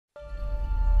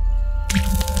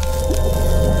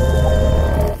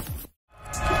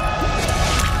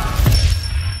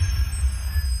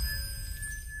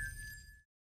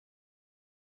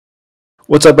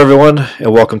What's up, everyone,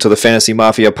 and welcome to the Fantasy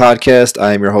Mafia podcast.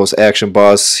 I am your host, Action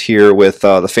Boss, here with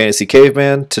the Fantasy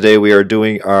Caveman. Today we are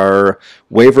doing our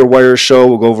waiver wire show.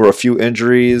 We'll go over a few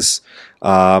injuries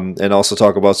and also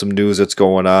talk about some news that's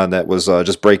going on that was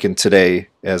just breaking today.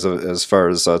 As far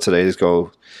as today's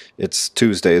go, it's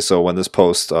Tuesday, so when this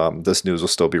post, this news will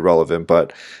still be relevant.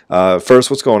 But first,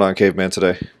 what's going on, Caveman,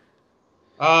 today?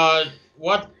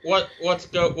 What's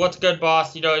good? What's good,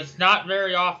 boss? You know, it's not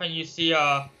very often you see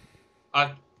a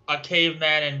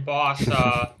caveman and boss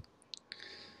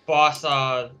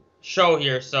show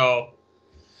here, so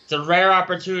it's a rare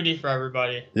opportunity for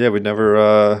everybody. Yeah, we've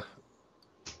never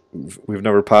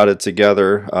potted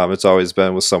together. It's always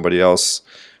been with somebody else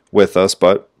with us,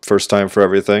 but first time for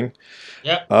everything.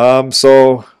 Yep.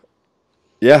 So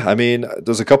yeah, I mean,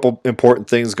 there's a couple important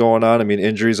things going on. I mean,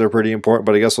 injuries are pretty important,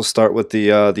 but I guess we'll start with the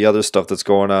other stuff that's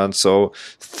going on. So,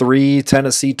 3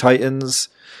 Tennessee Titans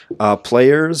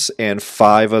players and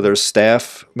 5 other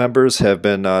staff members have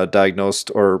been diagnosed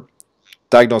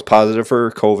positive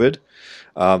for COVID.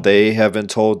 They have been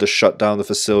told to shut down the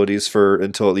facilities for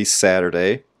until at least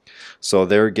Saturday. So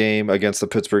their game against the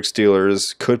Pittsburgh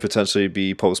Steelers could potentially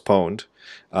be postponed.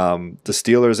 The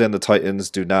Steelers and the Titans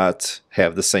do not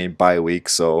have the same bye week,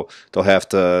 so they'll have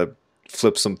to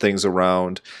flip some things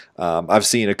around. I've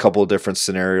seen a couple of different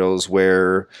scenarios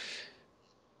where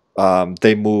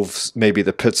they move maybe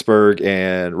the Pittsburgh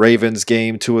and Ravens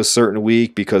game to a certain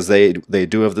week because they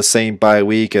do have the same bye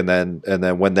week, and then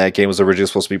when that game was originally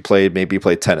supposed to be played, maybe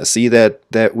play Tennessee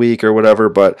that week or whatever.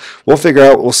 But we'll figure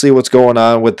out. We'll see what's going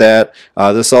on with that.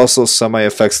 This also semi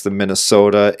affects the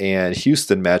Minnesota and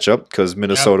Houston matchup because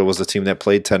Minnesota was the team that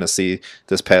played Tennessee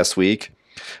this past week.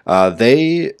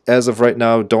 They, as of right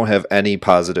now, don't have any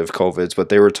positive COVIDs, but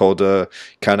they were told to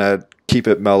kind of keep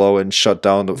it mellow and shut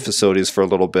down the facilities for a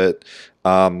little bit.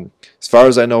 As far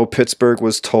as I know, Pittsburgh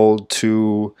was told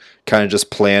to kind of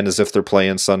just plan as if they're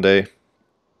playing Sunday.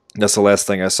 That's the last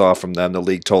thing I saw from them. The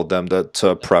league told them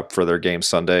to prep for their game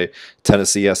Sunday.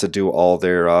 Tennessee has to do all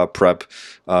their prep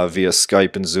via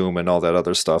Skype and Zoom and all that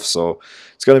other stuff. So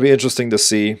it's going to be interesting to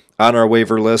see. On our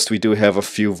waiver list, we do have a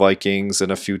few Vikings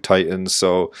and a few Titans.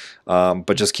 So,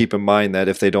 but just keep in mind that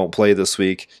if they don't play this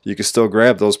week, you can still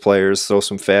grab those players, throw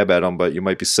some fab at them, but you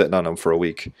might be sitting on them for a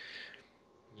week.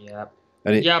 Yep.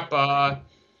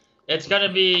 It's going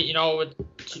to be, you know, with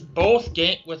both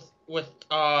with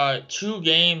 2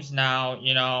 games now,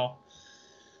 you know.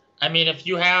 I mean, if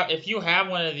you have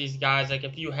one of these guys, like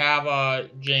if you have a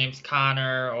James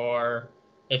Conner, or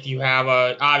if you have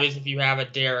a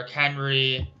Derrick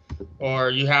Henry, or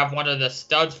you have one of the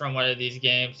studs from one of these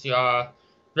games,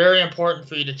 very important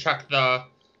for you to check the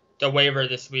waiver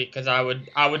this week, because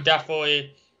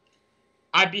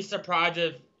I'd be surprised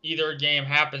if either game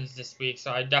happens this week.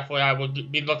 So I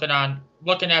would be looking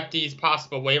at these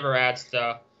possible waiver ads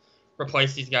to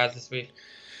replace these guys this week.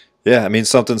 Yeah, I mean,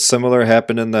 something similar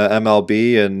happened in the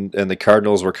MLB, and the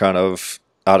Cardinals were kind of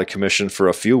out of commission for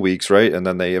a few weeks, right? And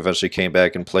then they eventually came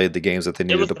back and played the games that they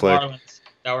needed to play. Marlins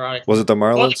that were out of commission. Was it the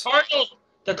Marlins? Well,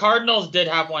 the Cardinals did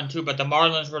have one too, but the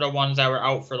Marlins were the ones that were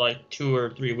out for like 2 or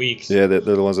 3 weeks. Yeah, they're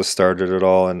the ones that started it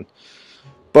all.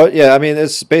 But yeah, I mean,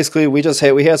 it's basically we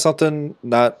had something,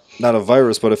 not a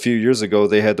virus, but a few years ago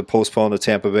they had to postpone the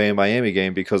Tampa Bay and Miami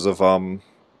game because of a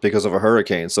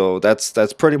hurricane. So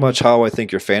that's pretty much how I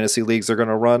think your fantasy leagues are going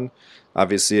to run.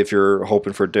 Obviously, if you're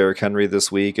hoping for Derrick Henry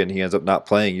this week and he ends up not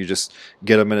playing, you just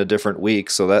get him in a different week.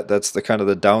 So that's the kind of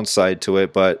the downside to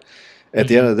it. But at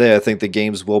the end of the day, I think the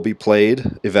games will be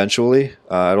played eventually.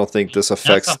 I don't think this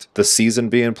affects the season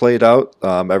being played out.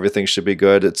 Everything should be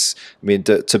good.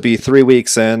 To be 3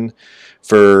 weeks in,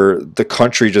 for the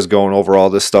country just going over all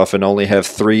this stuff and only have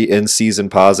 3 in-season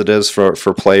positives for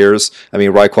players. I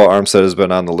mean, Raquel Armstead has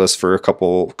been on the list for a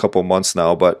couple months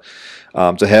now, but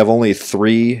to have only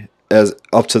 3 as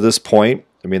up to this point,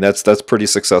 I mean, that's pretty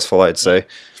successful, I'd say.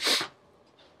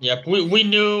 Yep,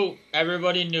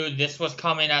 everybody knew this was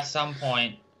coming at some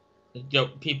point.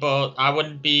 I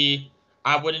wouldn't be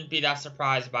that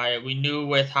surprised by it. We knew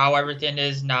with how everything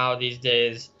is now these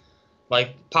days,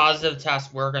 like, positive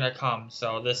tests were gonna come.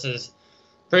 So this is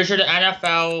pretty sure the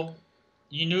NFL.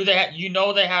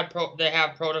 They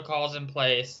have protocols in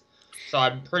place. So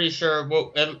I'm pretty sure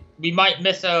we might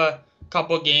miss a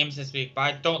couple games this week, but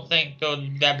I don't think there'll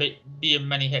be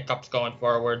many hiccups going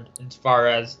forward as far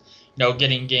as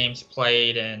getting games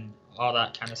played and all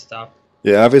that kind of stuff.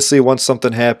 Yeah, obviously, once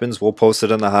something happens, we'll post it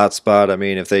in the hotspot. I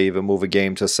mean, if they even move a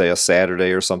game to, say, a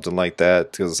Saturday or something like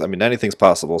that, because, I mean, anything's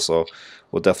possible, so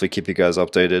we'll definitely keep you guys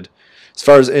updated. As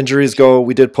far as injuries go,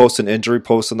 we did post an injury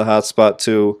post in the hotspot,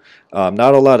 too.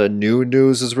 Not a lot of new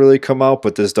news has really come out,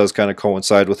 but this does kind of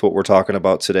coincide with what we're talking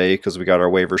about today because we got our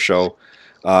waiver show.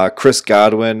 Chris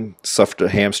Godwin suffered a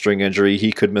hamstring injury.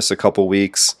 He could miss a couple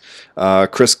weeks.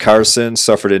 Chris Carson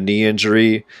suffered a knee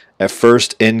injury. At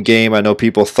first, in game, I know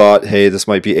people thought, hey, this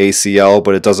might be ACL,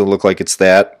 but it doesn't look like it's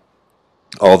that.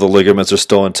 All the ligaments are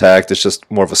still intact. It's just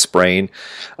more of a sprain.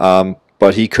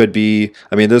 But he could be.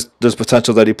 I mean, there's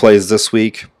potential that he plays this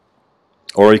week,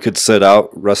 or he could sit out,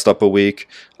 rest up a week.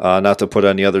 Not to put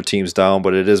any other teams down,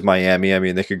 but it is Miami. I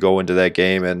mean, they could go into that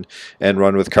game and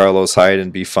run with Carlos Hyde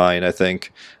and be fine. I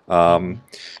think.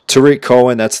 Tariq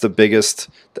Cohen, that's the biggest.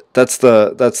 That's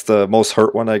the most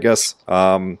hurt one, I guess.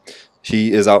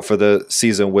 He is out for the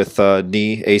season with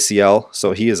knee ACL,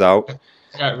 so he is out.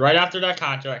 Yeah, right after that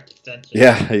contract extension.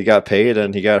 Yeah, he got paid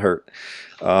and he got hurt.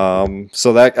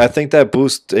 So that I think that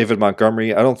boosts David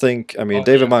Montgomery. I don't think. I mean, Oh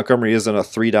David yeah, Montgomery isn't a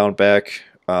three down back,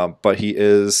 but he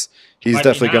is. He's might be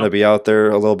definitely going now. to be out there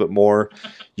a little bit more.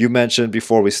 You mentioned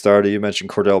before we started. You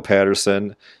mentioned Cordell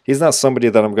Patterson. He's not somebody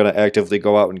that I'm going to actively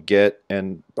go out and get,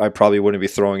 and I probably wouldn't be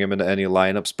throwing him into any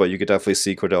lineups. But you could definitely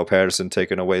see Cordell Patterson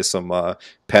taking away some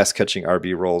pass catching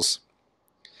RB roles.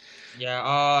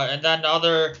 Yeah. And then the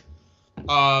other,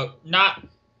 not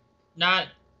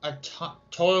a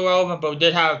totally relevant, but we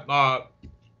did have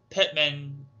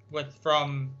Pittman with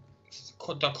from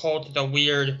the Colts, the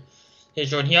weird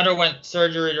issue, and he underwent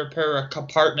surgery to repair a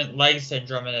compartment leg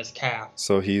syndrome in his calf.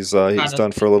 So he's Kind of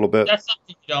done for a little bit. that's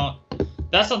something you don't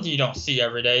that's something you don't see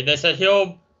every day. They said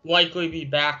he'll likely be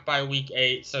back by week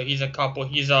 8, so he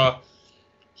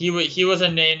was a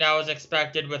name that was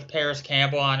expected with Paris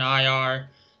Campbell on IR.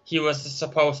 He was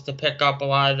supposed to pick up a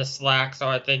lot of the slack, so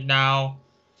I think now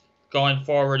going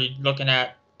forward, you're looking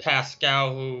at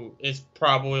Pascal, who is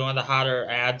probably one of the hotter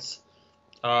ads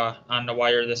on the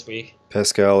wire this week.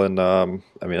 Pascal and I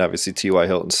mean obviously T.Y.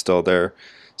 Hilton's still there.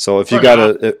 So if you For now,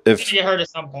 gotta he's gonna get hurt at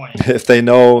some point. if they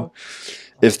know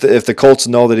if the Colts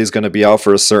know that he's going to be out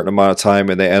for a certain amount of time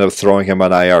and they end up throwing him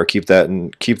on IR, keep that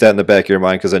in the back of your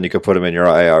mind because then you could put him in your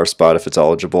IR spot if it's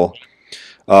eligible.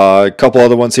 A couple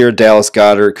other ones here. Dallas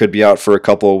Goedert could be out for a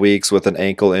couple of weeks with an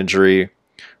ankle injury.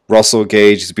 Russell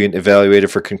Gage is being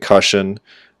evaluated for concussion.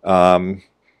 Um,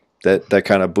 that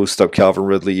kind of boosts up Calvin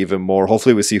Ridley even more.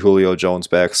 Hopefully we see Julio Jones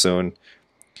back soon.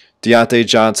 Deontay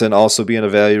Johnson also being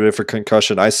evaluated for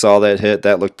concussion. I saw that hit.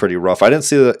 That looked pretty rough. I didn't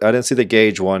see the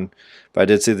Gage one, but I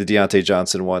did see the Deontay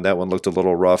Johnson one. That one looked a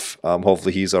little rough.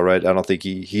 Hopefully he's all right. I don't think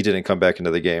he didn't come back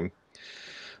into the game.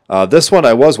 This one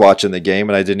I was watching the game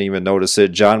and I didn't even notice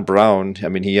it. John Brown. I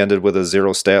mean, he ended with a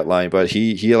 0 stat line, but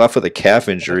he left with a calf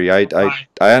injury. I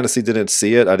honestly didn't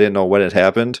see it. I didn't know when it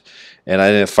happened, and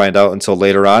I didn't find out until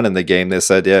later on in the game. They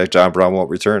said, yeah, John Brown won't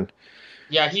return.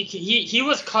 Yeah, he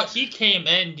was cut. He came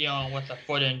in dealing with a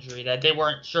foot injury that they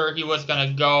weren't sure he was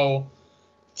gonna go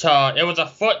to. It was a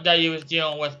foot that he was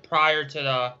dealing with prior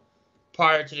to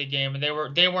the game, and they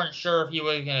weren't sure if he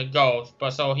was gonna go.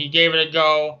 But so he gave it a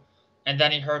go, and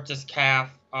then he hurt his calf.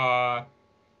 I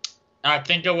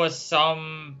think it was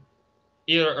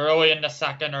either early in the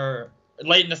second or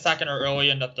late in the second or early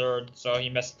in the third. So he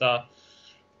missed the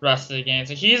rest of the game.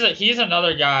 So he's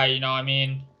another guy. I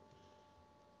mean,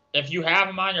 if you have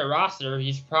him on your roster,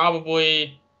 he's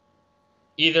probably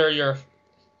either your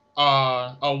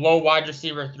a low wide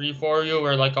receiver 3 for you,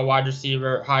 or like a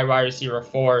high wide receiver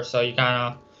 4. So you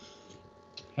kind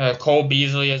of Cole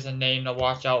Beasley is a name to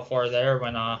watch out for there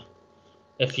when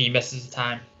if he misses the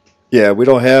time. Yeah, we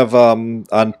don't have on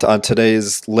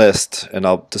today's list, and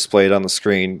I'll display it on the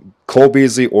screen. Cole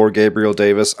Beasley or Gabriel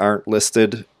Davis aren't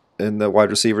listed in the wide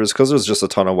receivers because there's just a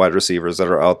ton of wide receivers that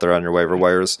are out there on your waiver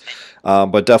wires.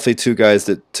 But definitely two guys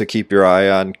to keep your eye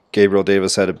on. Gabriel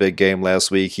Davis had a big game last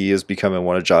week. He is becoming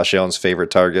one of Josh Allen's favorite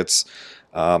targets,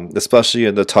 especially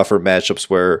in the tougher matchups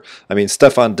where, I mean,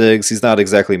 Stephon Diggs, he's not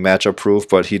exactly matchup proof,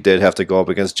 but he did have to go up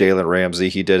against Jalen Ramsey.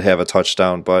 He did have a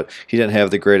touchdown, but he didn't have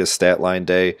the greatest stat line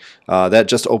day. That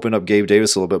just opened up Gabe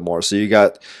Davis a little bit more. So you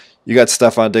got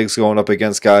Stephon Diggs going up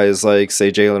against guys like,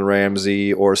 say, Jalen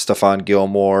Ramsey or Stephon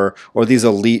Gilmore or these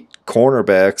elite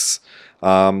cornerbacks.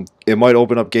 It might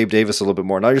open up Gabe Davis a little bit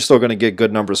more. Now you're still going to get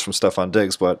good numbers from Stephon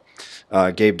Diggs, but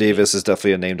Gabe Davis is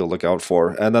definitely a name to look out for.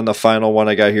 And then the final one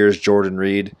I got here is Jordan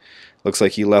Reed. Looks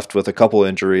like he left with a couple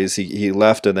injuries. He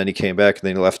left and then he came back and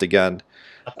then he left again.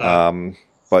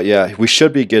 But yeah, we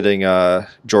should be getting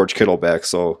George Kittle back,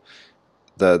 so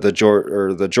the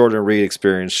Jordan Reed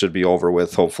experience should be over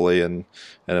with hopefully, and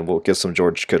we'll get some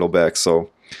George Kittle back. So,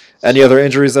 any other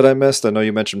injuries that I missed? I know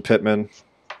you mentioned Pittman.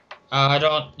 I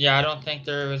don't. Yeah, I don't think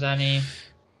there was any.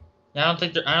 Yeah, I don't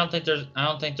think there. I don't think there's. I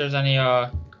don't think there's any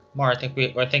more. I think we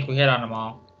hit on them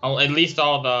all. Oh, at least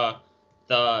all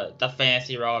the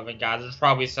fantasy relevant guys. There's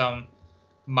probably some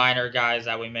minor guys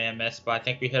that we may have missed, but I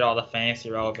think we hit all the fantasy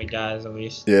relevant guys at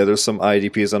least. Yeah, there's some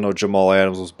IDPs. I know Jamal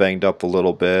Adams was banged up a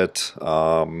little bit.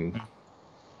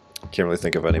 Can't really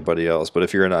think of anybody else. But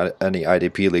if you're in any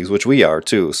IDP leagues, which we are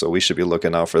too, so we should be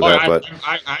looking out for Oh, that. But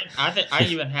I think I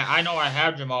even have. I know I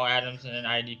have Jamal Adams in an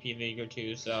IDP league or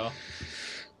two. So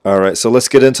all right, so let's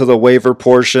get into the waiver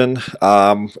portion.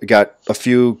 I got a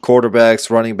few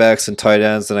quarterbacks, running backs, and tight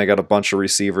ends, and I got a bunch of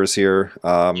receivers here.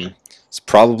 It's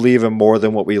probably even more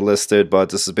than what we listed,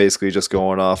 but this is basically just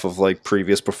going off of like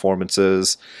previous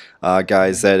performances.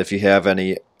 Guys that if you have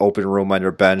any open room on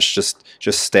your bench, just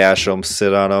stash them,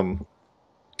 sit on them.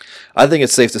 I think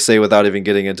it's safe to say, without even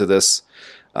getting into this,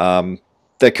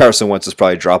 that Carson Wentz is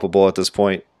probably droppable at this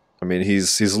point. I mean,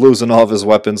 he's losing all of his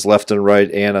weapons left and right,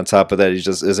 and on top of that, he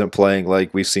just isn't playing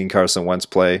like we've seen Carson Wentz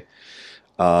play.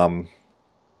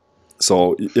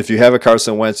 So if you have a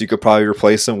Carson Wentz, you could probably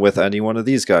replace him with any one of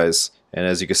these guys. And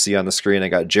as you can see on the screen, I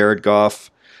got Jared Goff,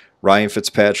 Ryan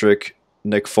Fitzpatrick,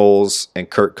 Nick Foles, and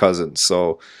Kirk Cousins.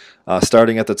 So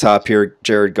starting at the top here,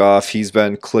 Jared Goff, he's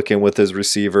been clicking with his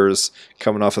receivers,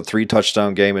 coming off a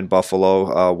 3-touchdown game in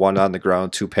Buffalo, 1 on the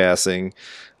ground, 2 passing.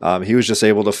 He was just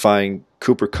able to find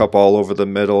Cooper Kupp all over the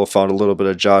middle, found a little bit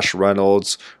of Josh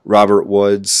Reynolds, Robert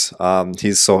Woods.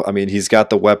 He's got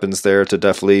the weapons there to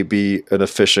definitely be an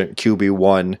efficient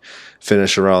QB1,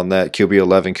 finish around that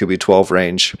QB11, QB12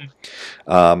 range.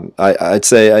 I'd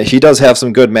say he does have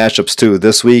some good matchups too.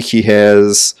 This week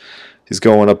he's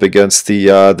going up against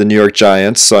the New York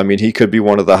Giants, so I mean he could be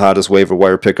one of the hottest waiver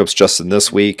wire pickups just in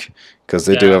this week because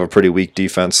they do have a pretty weak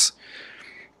defense.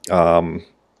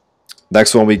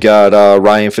 Next one we got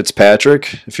Ryan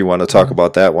Fitzpatrick. If you want to talk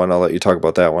about that one, I'll let you talk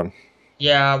about that one.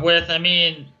 yeah,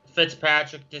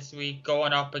 Fitzpatrick this week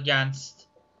going up against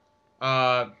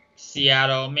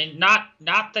Seattle. I mean, not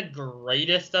the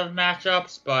greatest of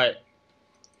matchups, but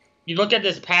you look at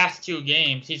this past 2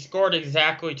 games, he scored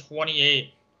exactly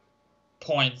 28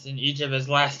 points in each of his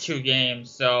last 2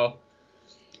 games. So,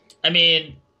 I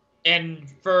mean, and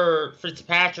for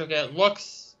Fitzpatrick,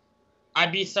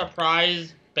 I'd be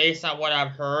surprised based on what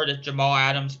I've heard if Jamal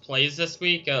Adams plays this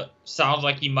week. It sounds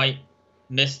like he might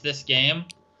miss this game.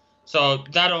 So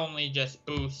that only just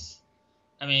boosts.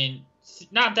 I mean,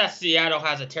 not that Seattle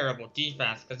has a terrible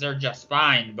defense because they're just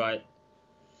fine, but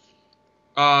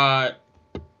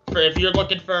if you're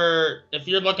looking,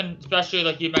 especially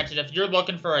like you mentioned, if you're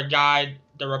looking for a guy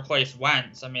to replace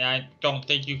Wentz, I mean, I don't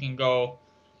think you can go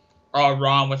all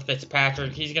wrong with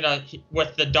Fitzpatrick. He's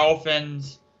with the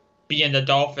Dolphins being the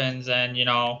Dolphins and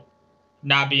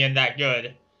not being that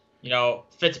good.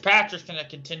 Fitzpatrick's gonna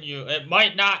continue. It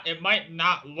might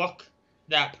not look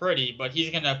that pretty, but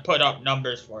he's gonna put up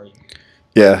numbers for you.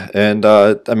 Yeah, and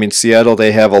I mean Seattle,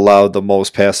 they have allowed the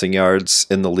most passing yards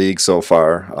in the league so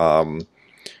far.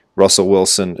 Russell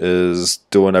Wilson is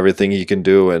doing everything he can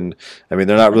do, and I mean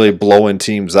they're not really blowing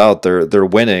teams out. They're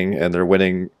winning, and they're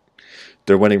winning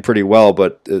pretty well,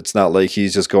 but it's not like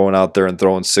he's just going out there and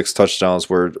throwing 6 touchdowns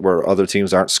where other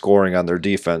teams aren't scoring on their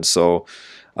defense. So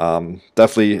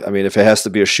definitely, I mean, if it has to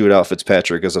be a shootout,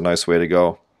 Fitzpatrick is a nice way to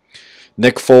go.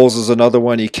 Nick Foles is another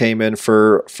one. He came in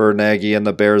for Nagy and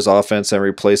the Bears offense and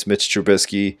replaced Mitch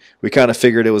Trubisky. We kind of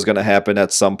figured it was going to happen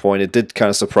at some point. It did kind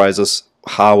of surprise us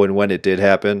how and when it did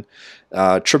happen.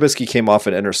 Trubisky came off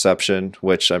an interception,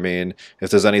 which, I mean, if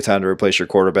there's any time to replace your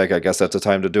quarterback, I guess that's the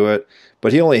time to do it.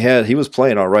 But he was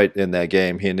playing all right in that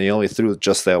game. He only threw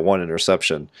just that 1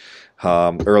 interception.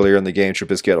 Earlier in the game,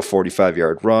 Trubisky had a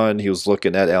 45-yard run. He was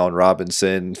looking at Allen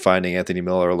Robinson, finding Anthony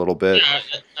Miller a little bit. Yeah,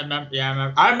 I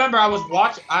remember. I remember I was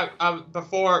watching.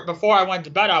 Before I went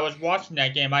to bed, I was watching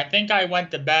that game. I think I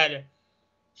went to bed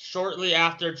shortly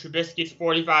after Trubisky's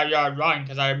 45-yard run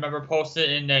because I remember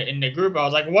posting in the group. I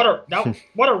was like, "What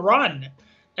a run!"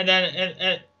 And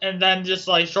then just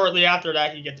like shortly after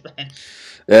that, he gets benched.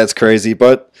 Yeah, it's crazy,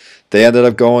 but they ended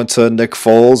up going to Nick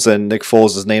Foles, and Nick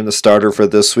Foles is named the starter for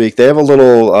this week. They have a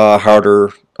little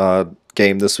harder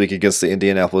game this week against the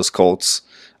Indianapolis Colts.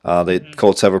 The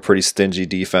Colts have a pretty stingy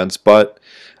defense, but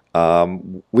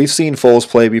we've seen Foles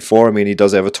play before. I mean, he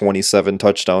does have a 27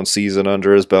 touchdown season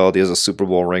under his belt. He has a Super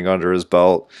Bowl ring under his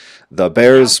belt. The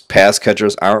Bears pass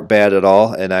catchers aren't bad at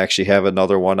all, and I actually have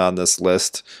another one on this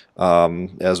list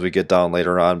as we get down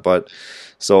later on. But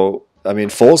so, I mean,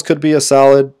 Foles could be a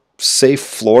solid safe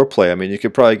floor play. I mean, you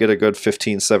could probably get a good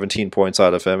 15, 17 points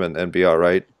out of him and be all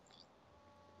right.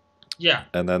 Yeah.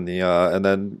 And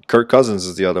then Kirk Cousins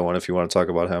is the other one if you want to talk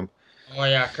about him. Oh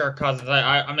yeah, Kirk Cousins.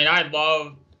 I mean, I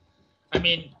love. I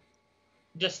mean,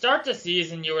 to start the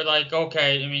season, you were like,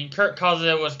 okay. I mean, Kirk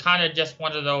Cousins was kind of just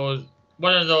one of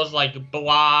those like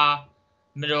blah,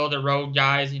 middle of the road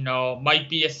guys. Might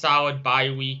be a solid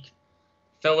bye week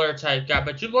filler type guy.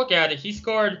 But you look at it, he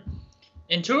scored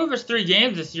in 2 of his 3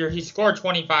 games this year. He scored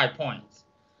 25 points,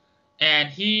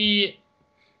 and the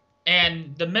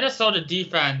Minnesota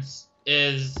defense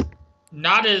is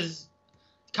not as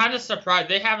kind of surprised.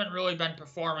 They haven't really been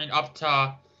performing up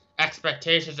to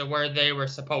expectations of where they were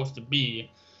supposed to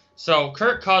be. So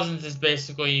Kirk Cousins has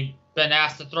basically been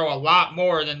asked to throw a lot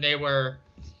more than they were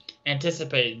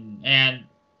anticipating. And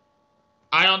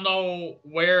I don't know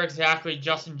where exactly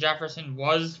Justin Jefferson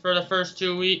was for the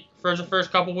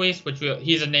first couple weeks, which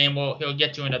he's a name he'll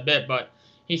get to in a bit, but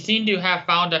he seemed to have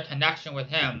found a connection with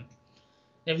him.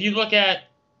 If you look at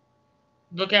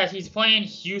he's playing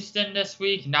Houston this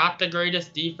week, not the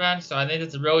greatest defense, so I think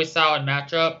it's a really solid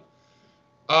matchup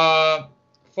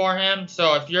for him.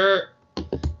 So if you're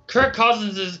Kirk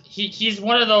Cousins he's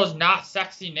one of those not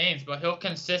sexy names, but he'll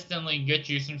consistently get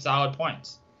you some solid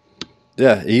points.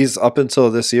 Yeah, he's up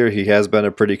until this year, he has been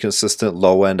a pretty consistent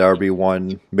low end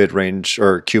RB1 mid range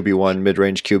or QB1 mid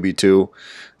range QB2.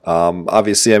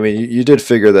 Obviously, I mean, you did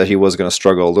figure that he was going to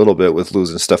struggle a little bit with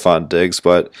losing Stephon Diggs,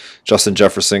 but Justin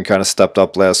Jefferson kind of stepped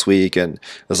up last week. And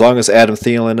as long as Adam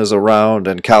Thielen is around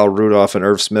and Kyle Rudolph and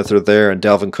Irv Smith are there and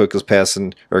Dalvin Cook is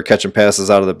passing or catching passes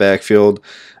out of the backfield,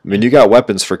 I mean, you got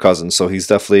weapons for Cousins, so he's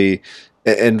definitely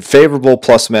in favorable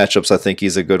plus matchups. I think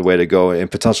he's a good way to go in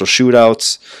potential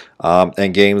shootouts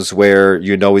and games where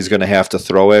he's going to have to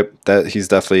throw it. That he's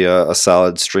definitely a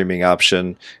solid streaming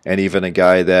option, and even a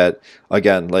guy that,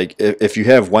 again, like if you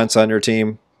have Wentz on your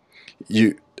team,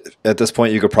 you at this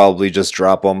point you could probably just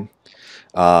drop him.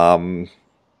 I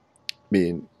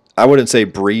mean, I wouldn't say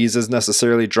Breeze is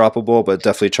necessarily droppable, but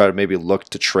definitely try to maybe look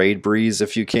to trade Breeze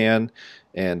if you can,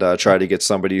 and try to get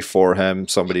somebody for him.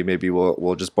 Somebody maybe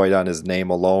will just bite on his name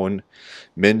alone.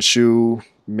 Minshew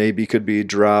maybe could be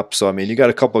dropped. So, I mean, you got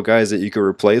a couple of guys that you could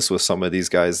replace with some of these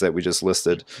guys that we just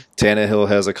listed. Tannehill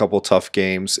has a couple tough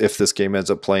games. If this game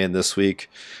ends up playing this week,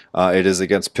 it is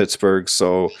against Pittsburgh,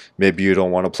 so maybe you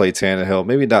don't want to play Tannehill.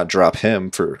 Maybe not drop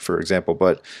him, for example,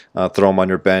 but throw him on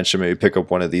your bench and maybe pick up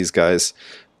one of these guys.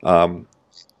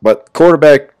 But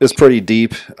quarterback is pretty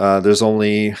deep. There's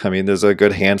a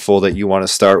good handful that you want to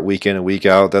start week in and week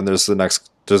out. Then there's the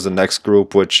next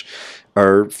group, which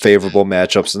are favorable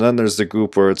matchups. And then there's the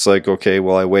group where it's like, okay,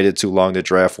 well, I waited too long to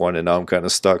draft one and now I'm kind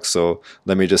of stuck. So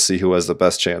let me just see who has the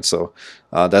best chance. So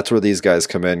that's where these guys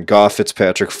come in. Goff,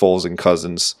 Fitzpatrick, Foles, and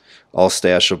Cousins, all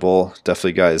stashable.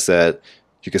 Definitely guys that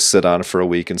you can sit on for a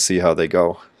week and see how they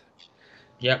go.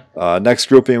 Yep. Next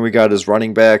grouping we got is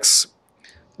running backs.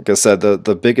 Like I said,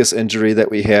 the biggest injury that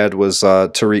we had was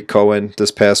Tariq Cohen this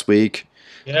past week.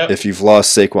 Yep. If you've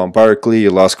lost Saquon Barkley,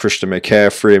 you lost Christian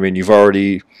McCaffrey. I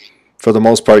mean, for the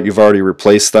most part, you've already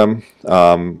replaced them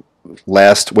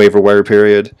last waiver wire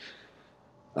period.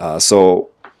 So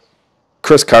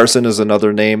Chris Carson is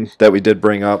another name that we did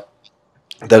bring up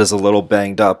that is a little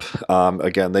banged up.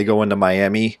 Again, they go into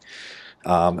Miami.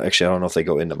 Actually, I don't know if they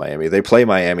go into Miami. They play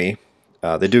Miami.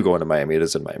 They do go into Miami. It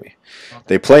is in Miami.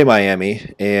 They play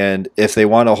Miami, and if they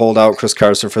want to hold out Chris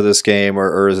Carson for this game,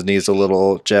 or his knees a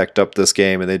little jacked up this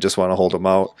game, and they just want to hold him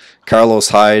out, Carlos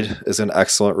Hyde is an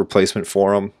excellent replacement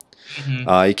for him.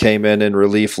 Mm-hmm. He came in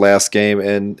relief last game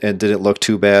and didn't look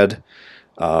too bad.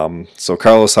 So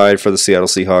Carlos Hyde for the Seattle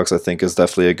Seahawks, I think, is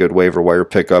definitely a good waiver wire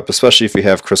pickup, especially if you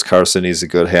have Chris Carson. He's a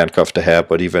good handcuff to have,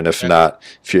 but even if not,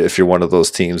 if you're one of those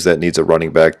teams that needs a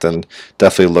running back, then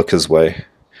definitely look his way.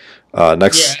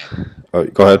 Next, yeah.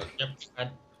 Go ahead.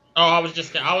 I was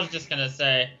just gonna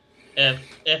say,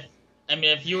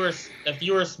 if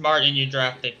you were smart and you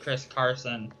drafted Chris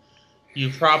Carson, you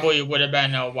probably would have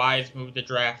been a wise move to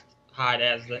draft Hyde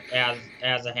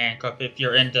as a handcuff if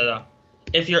you're into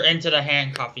the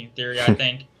handcuffing theory. I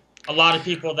think a lot of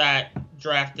people that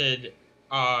drafted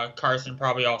Carson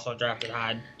probably also drafted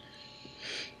Hyde.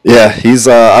 Yeah, he's.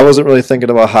 I wasn't really thinking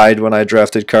about Hyde when I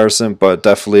drafted Carson, but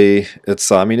definitely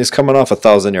it's. I mean, he's coming off a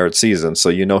 1,000-yard season,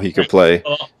 so he could play.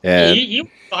 And he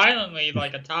was silently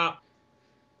like a top.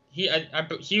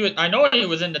 I know he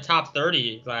was in the top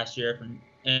 30 last year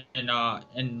in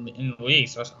the league.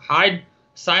 So Hyde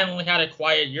silently had a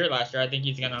quiet year last year. I think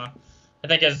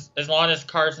as long as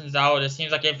Carson's out, it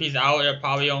seems like if he's out, it'll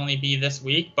probably only be this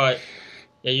week. But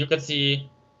yeah, you could see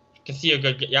a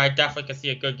good. Yeah, I definitely could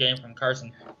see a good game from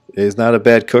Carson. he's not a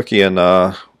bad cookie in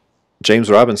James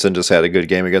Robinson just had a good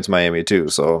game against Miami too,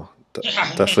 so Yeah, I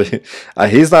mean, definitely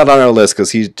he's not on our list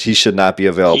because he should not be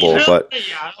available. But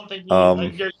yeah, I don't think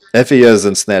he. You're if he is,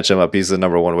 then snatch him up. He's the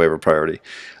number one waiver priority.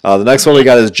 The next one we yeah.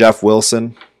 got is Jeff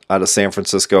Wilson out of San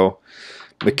Francisco.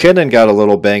 McKinnon got a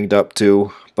little banged up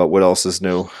too, but what else is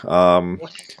new? What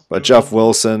is But Jeff doing?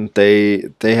 Wilson,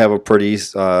 they have a pretty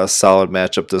solid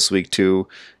matchup this week too,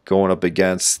 going up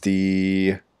against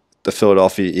the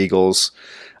Philadelphia Eagles.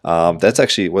 That's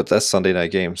actually that's Sunday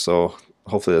night game, so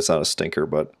hopefully that's not a stinker.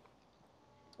 But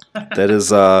that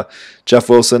is Jeff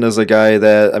Wilson is a guy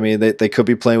that I mean they could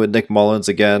be playing with Nick Mullins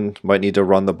again. Might need to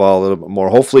run the ball a little bit more.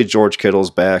 Hopefully George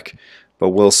Kittle's back, but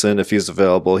Wilson, if he's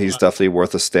available, he's definitely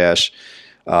worth a stash.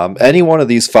 Any one of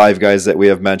these five guys that we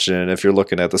have mentioned, and if you're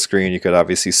looking at the screen, you could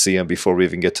obviously see them before we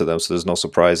even get to them, so there's no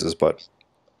surprises. But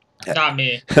Not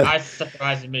me. I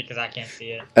surprised me because I can't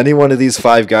see it. any one of these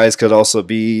five guys could also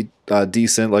be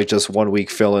decent, like just 1 week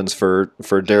fill-ins for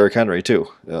Derrick Henry too.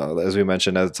 As we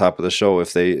mentioned at the top of the show,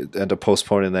 if they end up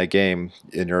postponing that game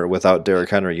and you're without Derrick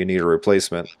Henry, you need a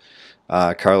replacement.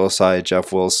 Carlos Hyde,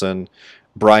 Jeff Wilson,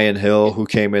 Brian Hill, who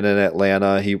came in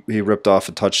Atlanta, he ripped off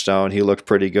a touchdown. He looked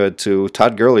pretty good too.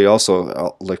 Todd Gurley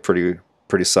also looked pretty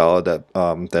solid that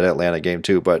Atlanta game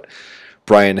too, but.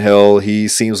 Brian Hill, he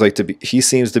seems to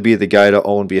be the guy to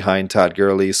own behind Todd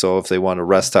Gurley. So if they want to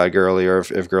rest Todd Gurley, or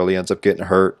if Gurley ends up getting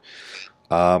hurt,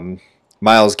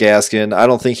 Myles Gaskin, I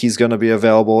don't think he's going to be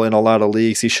available in a lot of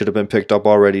leagues. He should have been picked up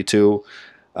already too.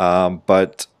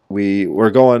 But we're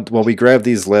going when we grab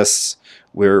these lists,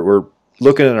 we're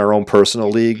looking in our own personal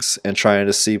leagues and trying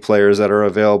to see players that are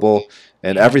available.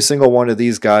 And every single one of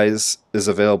these guys is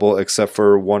available except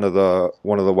for one of the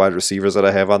wide receivers that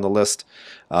I have on the list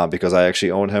because I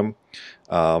actually own him.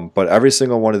 But every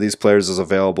single one of these players is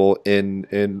available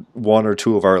in one or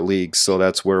two of our leagues, so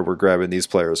that's where we're grabbing these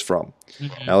players from.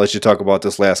 Mm-hmm. Now, I'll let you talk about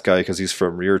this last guy because he's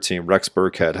from your team, Rex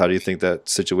Burkhead. How do you think that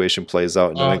situation plays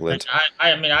out in New England?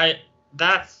 I mean,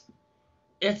 that's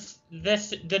it's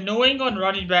this the New England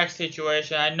running back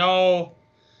situation. I know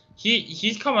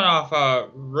he's coming off a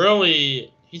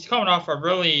really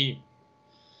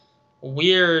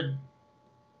weird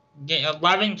game.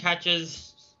 11 catches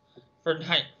for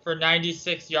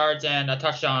 96 yards and a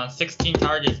touchdown, 16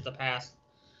 targets the past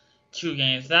 2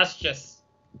 games. That's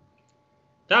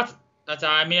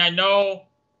I mean, I know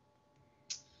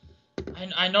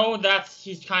that's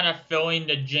he's kind of filling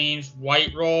the James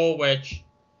White role, which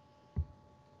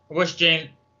James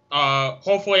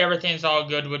hopefully everything's all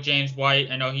good with James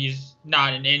White. I know he's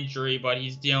not an injury, but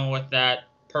he's dealing with that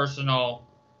personal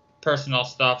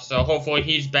stuff. So hopefully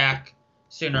he's back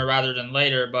sooner rather than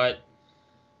later. But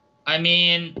I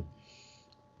mean,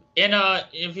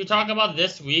 if you talk about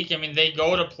this week, I mean they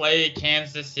go to play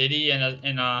Kansas City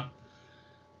in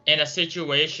a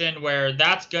situation where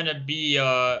that's gonna be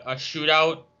a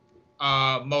shootout,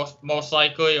 most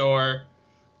likely, or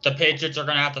the Patriots are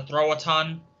gonna have to throw a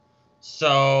ton.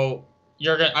 So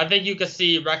I think you could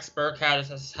see Rex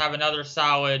Burkhead have another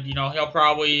solid. You know, he'll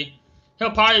probably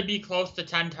be close to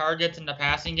 10 targets in the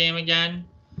passing game again.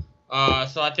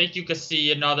 So I think you could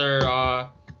see another.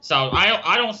 So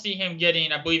I don't see him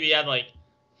getting. I believe he had like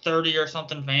 30 or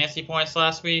something fantasy points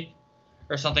last week,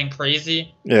 or something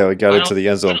crazy. Yeah, we got it to the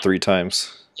end zone 3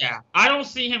 times. Yeah, I don't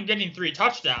see him getting 3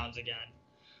 touchdowns again.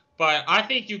 But I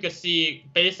think you could see,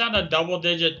 based on the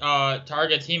double-digit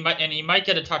targets, he might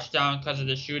get a touchdown because of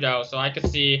the shootout. So I could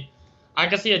see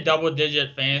a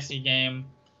double-digit fantasy game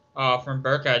from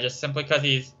Burkhead, just simply because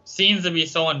he seems to be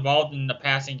so involved in the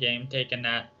passing game, taking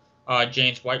that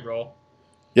James White role.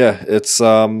 Yeah, it's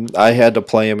I had to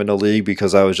play him in the league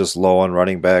because I was just low on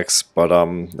running backs, but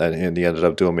and he ended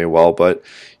up doing me well. But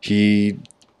he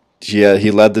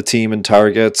led the team in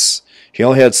targets. He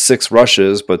only had 6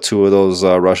 rushes, but 2 of those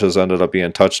rushes ended up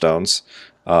being touchdowns.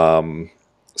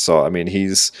 So I mean,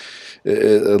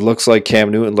 it looks like Cam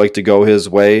Newton liked to go his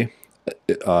way.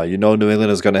 New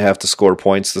England is going to have to score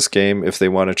points this game if they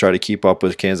want to try to keep up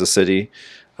with Kansas City.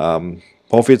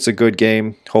 Hopefully it's a good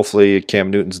game. Hopefully Cam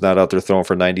Newton's not out there throwing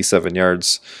for 97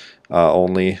 yards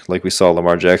only, like we saw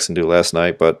Lamar Jackson do last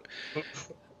night. But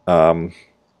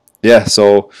yeah,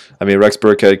 so I mean Rex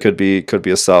Burkhead could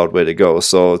be a solid way to go.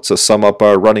 So to sum up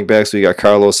our running backs, we got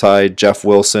Carlos Hyde, Jeff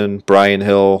Wilson, Brian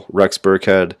Hill, Rex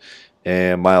Burkhead,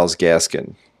 and Myles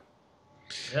Gaskin.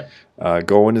 Yep.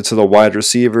 Going into the wide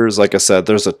receivers, like I said,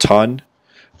 there's a ton.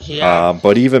 Yeah.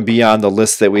 But even beyond the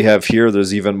list that we have here,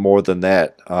 there's even more than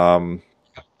that.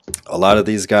 A lot of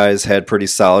these guys had pretty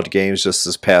solid games just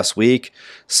this past week.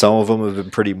 Some of them have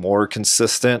been pretty more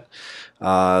consistent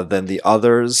than the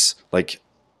others. Like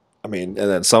I mean, and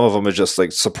then some of them are just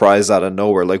like surprised out of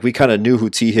nowhere. Like we kind of knew who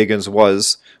T. Higgins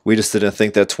was. We just didn't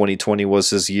think that 2020 was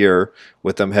his year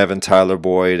with them having Tyler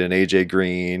Boyd and AJ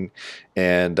Green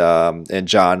and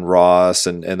John Ross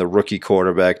and the rookie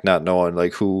quarterback not knowing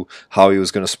like who how he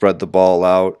was going to spread the ball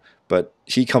out. But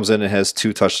he comes in and has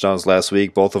 2 touchdowns last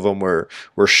week. Both of them were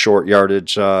short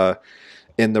yardage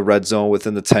in the red zone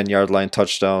within the 10-yard line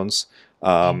touchdowns.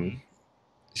 Hmm.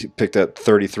 He picked at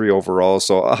 33 overall,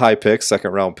 so a high pick,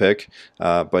 second round pick.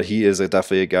 But he is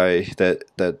definitely a guy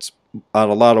that's on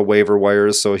a lot of waiver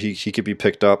wires, so he could be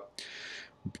picked up.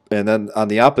 And then on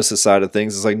the opposite side of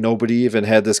things, it's like nobody even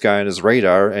had this guy on his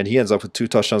radar, and he ends up with 2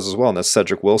 touchdowns as well, and that's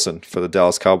Cedric Wilson for the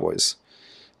Dallas Cowboys.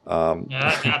 Um,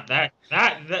 Yeah,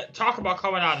 that talk about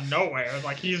coming out of nowhere.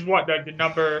 Like he's what the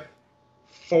number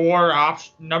four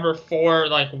option, number four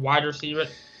like wide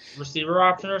receiver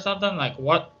option or something. Like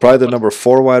what? Probably the What's number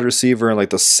 4 wide receiver and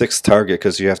like the 6th target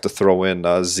because you have to throw in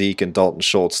Zeke and Dalton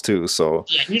Schultz too. So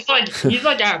Yeah, he's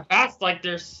like at best like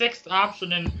their sixth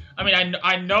option. And I mean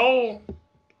I know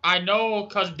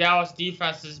because Dallas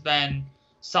defense has been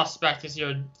suspect this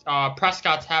year.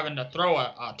 Prescott's having to throw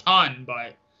a ton,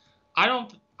 but I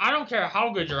don't care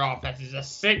how good your offense is.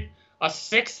 A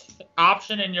sixth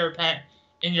option in your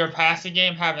passing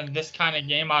game having this kind of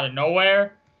game out of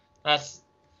nowhere. That's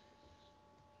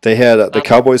they had the that's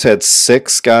Cowboys had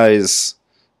 6 guys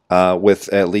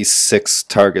with at least 6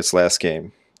 targets last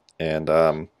game, and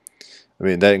I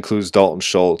mean that includes Dalton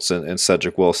Schultz and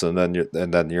Cedric Wilson,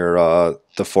 and then your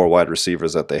the 4 wide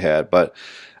receivers that they had. But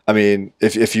I mean,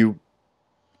 if you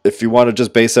want to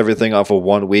just base everything off of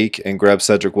 1 week and grab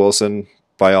Cedric Wilson,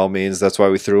 by all means, that's why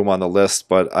we threw him on the list.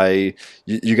 But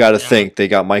you got to yeah. think they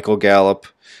got Michael Gallup,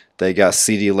 they got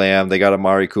CeeDee Lamb, they got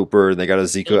Amari Cooper, and they got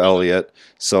Ezekiel Elliott. Yeah.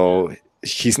 So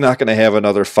he's not going to have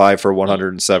another 5 for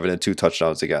 107 and 2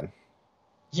 touchdowns again.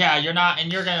 Yeah, you're not,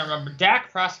 and you're gonna remember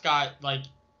Dak Prescott. Like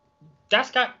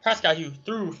Dak Prescott, who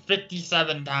threw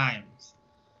 57 times.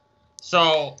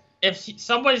 So if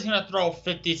somebody's gonna throw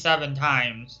 57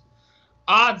 times,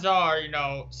 odds are,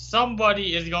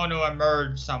 somebody is going to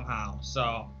emerge somehow.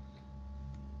 So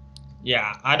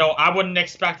yeah, I wouldn't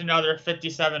expect another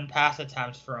 57 pass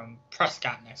attempts from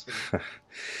Prescott next week.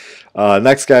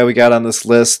 Next guy we got on this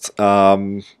list,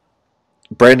 Brandon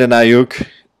Ayuk,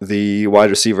 the wide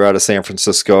receiver out of San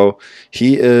Francisco.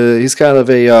 He's kind of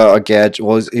a gadget.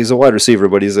 Well, he's a wide receiver,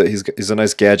 but he's a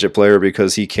nice gadget player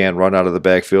because he can run out of the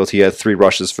backfield. He had 3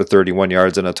 rushes for 31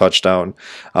 yards and a touchdown.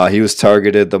 He was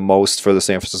targeted the most for the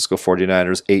San Francisco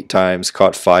 49ers, 8 times,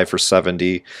 caught 5 for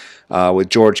 70. With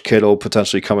George Kittle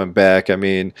potentially coming back, I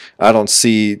mean, I don't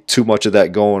see too much of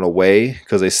that going away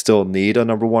because they still need a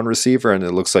number 1 receiver, and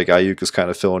it looks like Ayuk is kind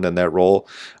of filling in that role.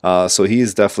 So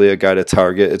he's definitely a guy to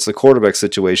target. It's the quarterback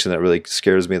situation that really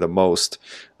scares me the most.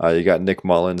 You got Nick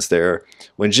Mullins there.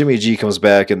 When Jimmy G comes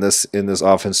back and this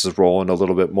offense is rolling a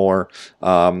little bit more,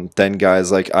 then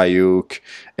guys like Ayuk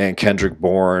and Kendrick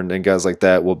Bourne and guys like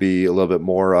that will be a little bit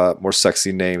more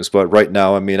sexy names. But right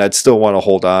now, I mean, I'd still want to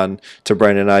hold on to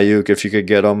Brandon Ayuk if you could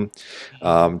get him.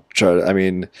 I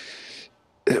mean,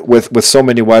 with so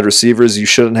many wide receivers, you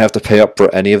shouldn't have to pay up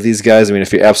for any of these guys. I mean,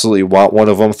 if you absolutely want one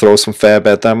of them, throw some fab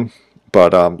at them.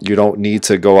 But you don't need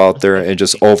to go out there and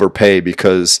just overpay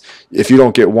because if you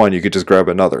don't get one, you could just grab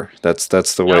another. That's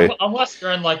the Yeah, way. unless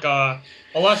you're in like a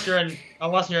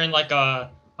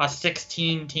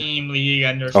 16 team league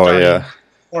and they're Oh starting yeah,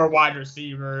 4 wide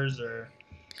receivers or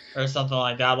something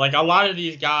like that. Like a lot of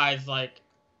these guys, like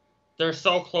they're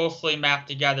so closely mapped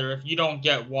together. If you don't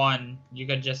get one, you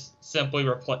could just simply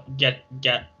get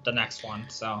the next one.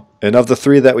 So and of the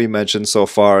 3 that we mentioned so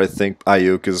far, I think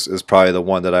Ayuk is probably the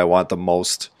one that I want the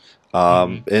most.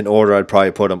 mhm. In order, I'd probably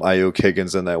put him Ayuk,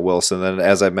 Higgins, and then Wilson. And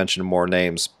as I mentioned more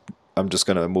names, I'm just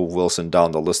going to move Wilson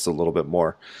down the list a little bit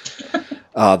more.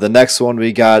 The next one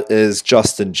we got is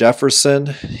Justin Jefferson.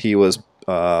 He's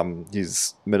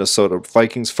Minnesota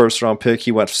Vikings first round pick.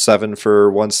 He went 7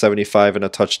 for 175 and a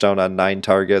touchdown on 9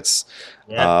 targets.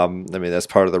 Yeah. I mean, that's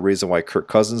part of the reason why Kirk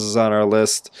Cousins is on our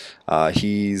list.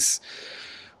 He's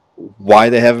why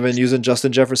they haven't been using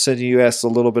Justin Jefferson. You asked a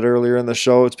little bit earlier in the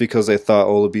show. It's because they thought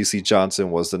Olabisi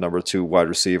Johnson was the number 2 wide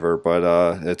receiver, but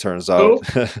it turns out,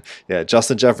 Who? yeah,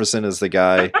 Justin Jefferson is the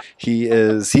guy.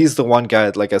 He's the one guy.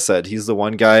 Like I said, he's the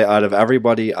one guy out of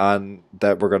everybody on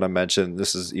that we're gonna mention.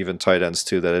 This is even tight ends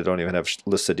too that I don't even have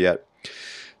listed yet.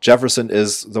 Jefferson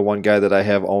is the one guy that I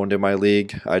have owned in my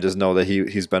league. I just know that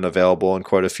he's been available in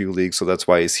quite a few leagues, so that's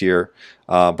why he's here.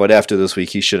 But after this week,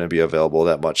 he shouldn't be available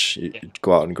that much.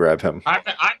 Go out and grab him. I've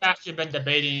actually been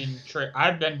debating.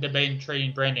 I've been debating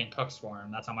trading Brandon Cooks for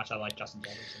him. That's how much I like Justin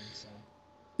Jefferson. So.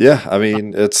 Yeah, I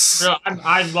mean it's Real,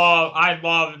 I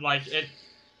love like it,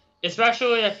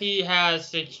 especially if he has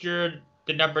secured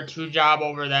the number two job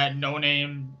over that no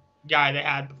name guy they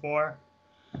had before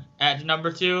at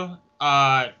number two.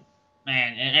 Man,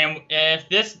 and if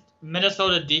this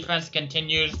Minnesota defense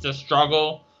continues to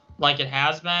struggle like it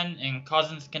has been, and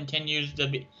Cousins continues to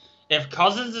be, if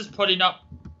Cousins is putting up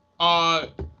uh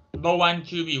low end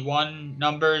QB1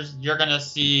 numbers, you're gonna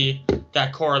see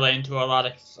that correlate into a lot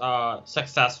of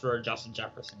success for Justin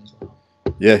Jefferson as well.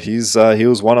 yeah, he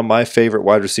was one of my favorite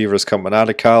wide receivers coming out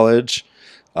of college.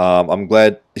 I'm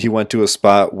glad he went to a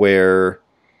spot where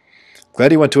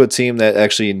glad he went to a team that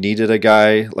actually needed a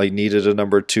guy, like needed a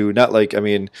number two. Not like I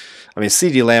mean,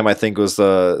 CeeDee Lamb I think was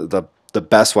the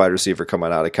best wide receiver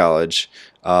coming out of college.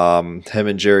 Him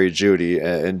and Jerry Judy,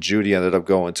 and Judy ended up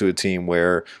going to a team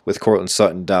where with Cortland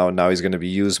Sutton down, now he's going to be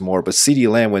used more. But CeeDee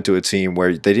Lamb went to a team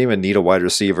where they didn't even need a wide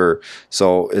receiver,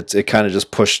 so it kind of just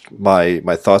pushed my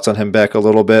thoughts on him back a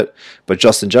little bit. But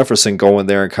Justin Jefferson going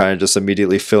there and kind of just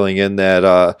immediately filling in that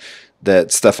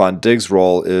Stephon Diggs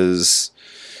role is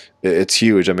it's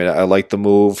huge. I mean, I like the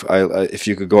move. If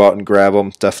you could go out and grab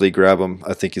him, definitely grab him.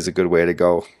 I think he's a good way to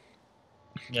go.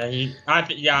 Yeah,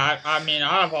 I mean,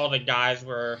 out of all the guys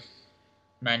we're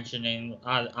mentioning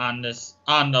on this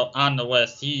on the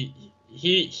list, he'd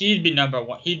be number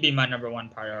one. He'd be my number one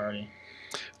priority.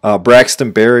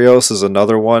 Braxton Berrios is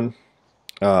another one.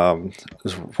 One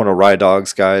of Rye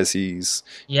Dog's guys. He's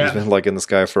been liking this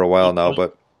guy for a while now,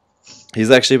 but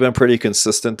he's actually been pretty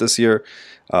consistent this year.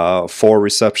 4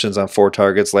 receptions on 4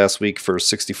 targets last week for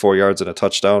 64 yards and a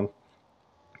touchdown.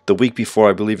 The week before,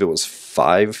 I believe it was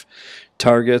 5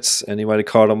 targets, and he might have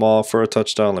caught them all for a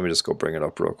touchdown. Let me just go bring it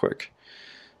up real quick.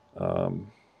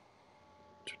 Can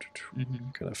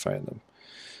I find them?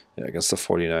 Yeah, against the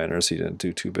 49ers, he didn't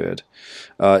do too bad.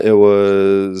 It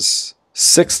was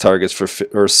 6 targets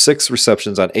or 6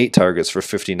 receptions on 8 targets for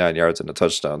 59 yards and a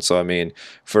touchdown. So I mean,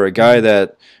 for a guy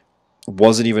that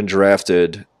wasn't even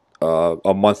drafted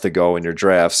a month ago in your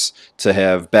drafts to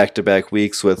have back-to-back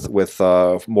weeks with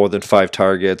more than 5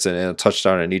 targets and a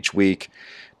touchdown in each week,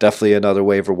 definitely another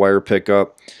waiver wire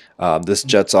pickup. This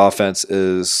Jets offense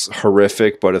is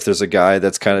horrific, but if there's a guy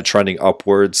that's kind of trending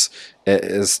upwards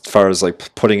as far as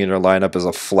like putting in your lineup as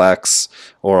a flex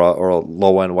or a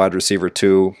low-end wide receiver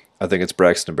too, I think it's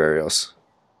Braxton Berrios.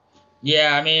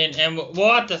 Yeah, I mean, and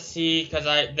we'll have to see because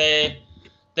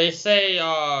they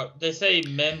say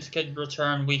Mims could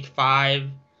return week 5,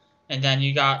 and then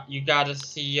you got to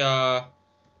see when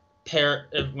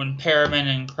Perriman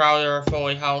and Crowder are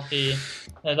fully healthy.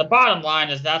 The bottom line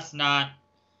is that's not.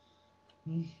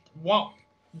 Well,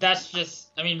 that's just.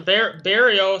 I mean,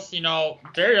 Berrios.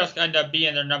 Berrios ended up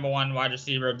being their number 1 wide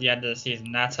receiver at the end of the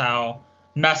season. That's how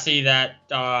messy that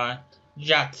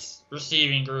Jets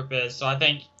receiving group is. So I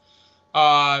think,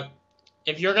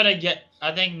 if you're gonna get,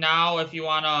 I think now if you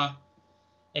wanna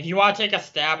take a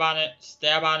stab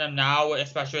on him now,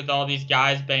 especially with all these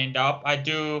guys banged up, I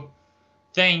do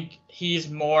think he's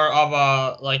more of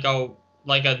a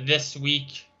this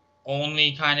week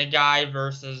only kind of guy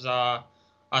versus a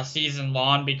season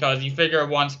long, because you figure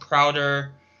once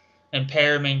Crowder and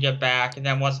Perriman get back, and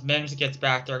then once Mims gets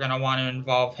back, they're gonna want to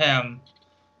involve him.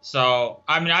 So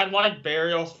I mean, I like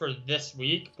Berrios for this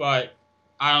week, but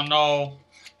I don't know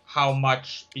how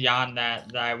much beyond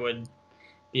that I would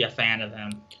be a fan of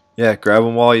him. Yeah, grab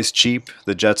him while he's cheap.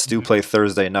 The Jets do play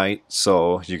Thursday night,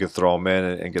 so you could throw him in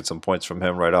and get some points from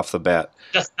him right off the bat.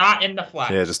 Just not in the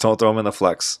flex. Yeah, just don't throw him in the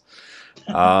flex.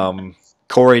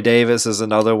 Corey Davis is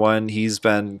another one. He's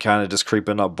been kind of just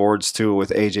creeping up boards too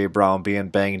with A.J. Brown being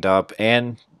banged up,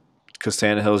 and because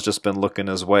Tannehill's just been looking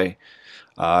his way.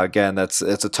 Again, it's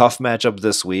a tough matchup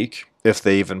this week if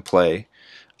they even play.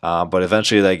 But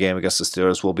eventually that game against the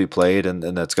Steelers will be played, and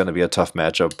that's going to be a tough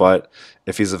matchup. But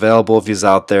if he's available, if he's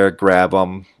out there, grab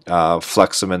him,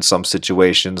 flex him in some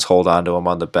situations, hold on to him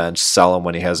on the bench, sell him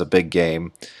when he has a big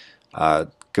game.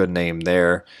 Good name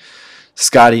there.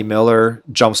 Scotty Miller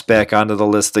jumps back onto the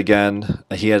list again.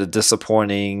 He had a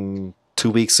disappointing 2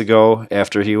 weeks ago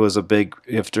after he was a big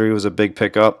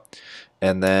pickup,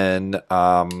 and then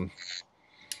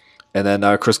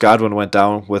Chris Godwin went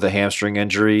down with a hamstring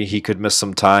injury. He could miss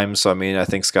some time. So, I mean, I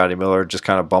think Scotty Miller just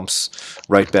kind of bumps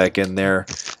right back in there.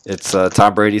 It's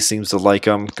Tom Brady seems to like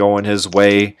him going his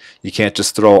way. You can't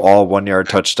just throw all 1-yard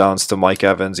touchdowns to Mike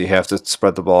Evans. You have to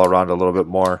spread the ball around a little bit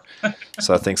more.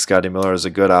 So I think Scotty Miller is a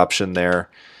good option there.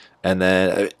 And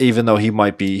then even though he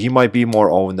might be more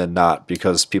owned than not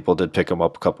because people did pick him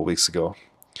up a couple weeks ago.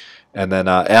 And then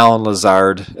Alan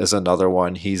Lazard is another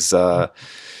one. He's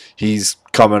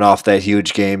coming off that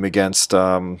huge game against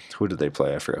who did they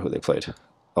play? I forgot who they played.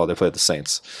 Oh, they played the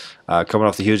Saints. Coming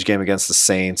off the huge game against the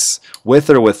Saints, with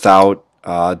or without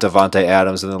Devontae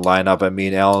Adams in the lineup. I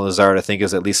mean, Allen Lazard, I think,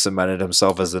 has at least cemented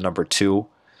himself as the number 2.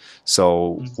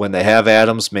 So when they have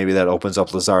Adams, maybe that opens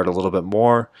up Lazard a little bit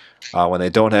more. When they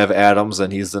don't have Adams,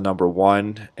 then he's the number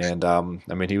 1. And I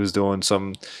mean, he was doing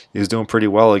pretty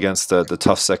well against the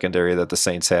tough secondary that the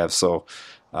Saints have. So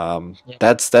Yeah.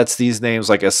 that's these names.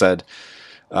 Like I said,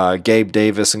 Gabe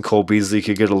Davis and Cole Beasley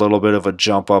could get a little bit of a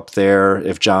jump up there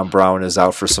if John Brown is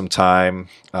out for some time,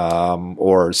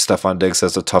 or Stephon Diggs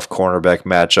has a tough cornerback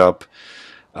matchup.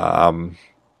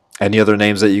 Any other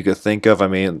names that you could think of? I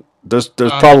mean, there's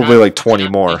probably like 20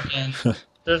 more.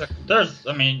 There's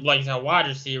I mean, like the wide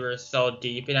receiver is so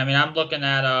deep, and I mean, I'm looking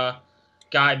at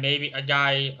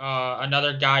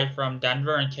another guy from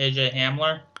Denver, and KJ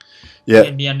Hamler. Yeah,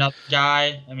 Can be another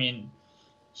guy. I mean,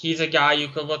 he's a guy you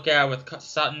could look at with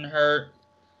Sutton hurt.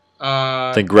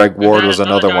 I think Greg And Ward then was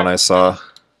another another guy one I from saw.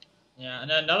 Yeah, and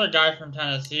then another guy from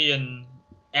Tennessee, and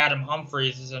Adam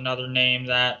Humphries is another name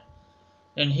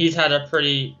and he's had a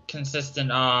pretty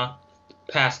consistent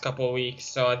past couple of weeks.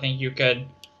 So I think you could.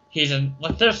 These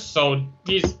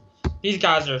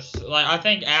guys are like I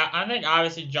think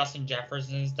obviously Justin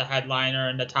Jefferson is the headliner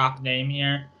and the top name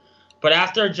here, but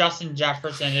after Justin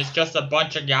Jefferson, it's just a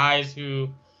bunch of guys who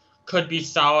could be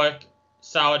solid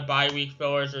bye week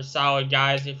fillers or solid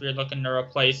guys if you're looking to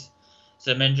replace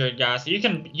some injured guys. So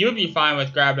you'd be fine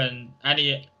with grabbing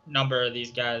any number of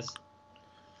these guys.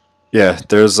 Yeah,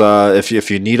 there's if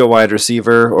you need a wide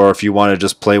receiver or if you want to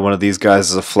just play one of these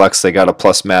guys as a flex, they got a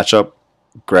plus matchup.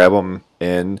 Grab them,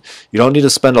 and you don't need to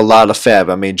spend a lot of fab.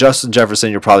 I mean, Justin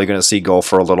Jefferson, you're probably going to see go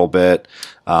for a little bit.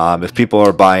 If people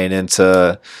are buying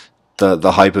into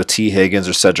the hype of T. Higgins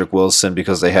or Cedric Wilson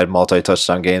because they had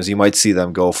multi-touchdown games, you might see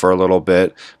them go for a little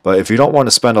bit. But if you don't want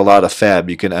to spend a lot of fab,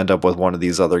 you can end up with one of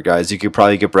these other guys. You could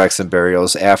probably get Braxton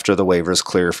Berrios after the waivers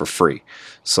clear for free.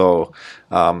 So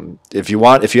if you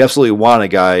absolutely want a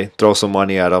guy, throw some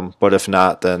money at him. But if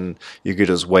not, then you could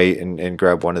just wait and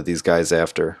grab one of these guys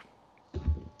after.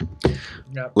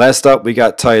 Yep. Last up, we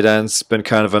got tight ends. Been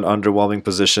kind of an underwhelming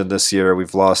position this year.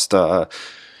 We've lost a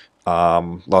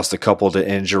couple to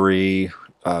injury.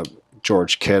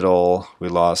 George Kittle. We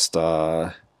lost.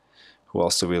 Who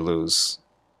else did we lose?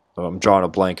 I'm drawing a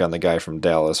blank on the guy from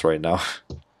Dallas right now.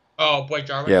 Oh, Blake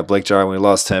Jarwin? Yeah, Blake Jarwin. We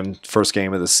lost him first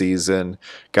game of the season.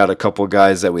 Got a couple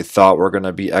guys that we thought were going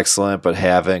to be excellent but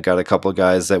haven't. Got a couple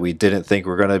guys that we didn't think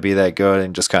were going to be that good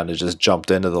and just kind of jumped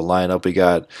into the lineup. We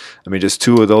got, I mean, just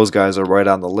 2 of those guys are right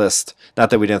on the list. Not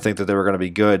that we didn't think that they were going to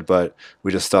be good, but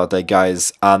we just thought that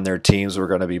guys on their teams were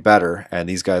going to be better, and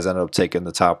these guys ended up taking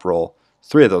the top role.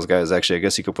 3 of those guys, actually. I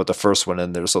guess you could put the first one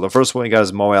in there. So the first one we got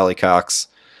is Mo Alley-Cox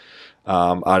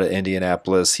out of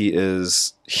Indianapolis. He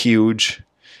is huge.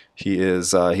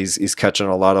 He's catching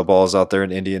a lot of balls out there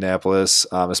in Indianapolis,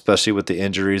 especially with the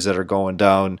injuries that are going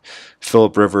down.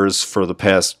 Phillip Rivers, for the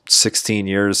past 16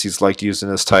 years, he's liked using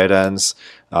his tight ends.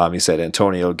 He's had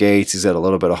Antonio Gates, he's had a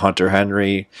little bit of Hunter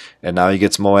Henry, and now he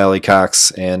gets Mo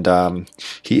Alley-Cox, and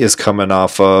he is coming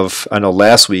off of, I know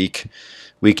last week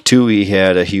 2, he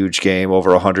had a huge game,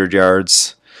 over 100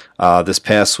 yards. This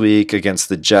past week against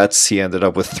the Jets, he ended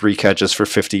up with 3 catches for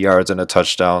 50 yards and a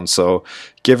touchdown. So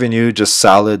giving you just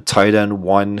solid tight end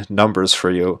 1 numbers for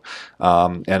you,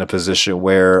 and a position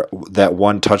where that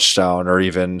 1 touchdown or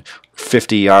even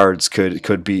 50 yards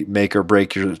could be make or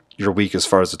break your week as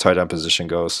far as the tight end position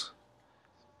goes.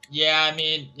 Yeah, I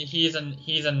mean he's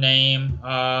a name.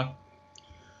 Yeah,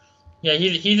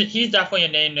 he's definitely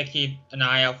a name to keep an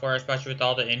eye out for, especially with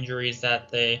all the injuries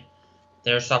that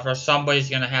they're suffering.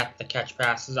 Somebody's gonna have to catch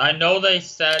passes. I know they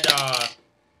said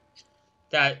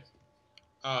that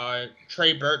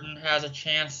Trey Burton has a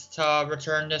chance to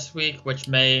return this week,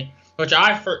 until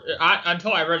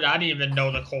I read it, I didn't even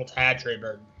know the Colts had Trey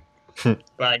Burton,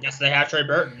 but I guess they have Trey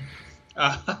Burton.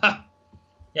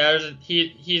 Yeah,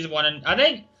 he's one, and I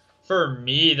think for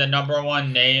me the number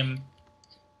 1 name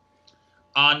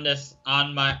on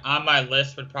my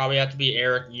list would probably have to be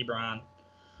Eric Ebron.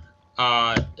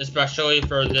 Especially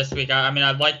for this week. I mean,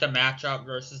 I like the matchup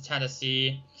versus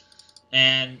Tennessee,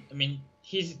 and I mean,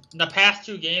 he's in the past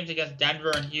 2 games against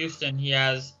Denver and Houston. He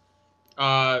has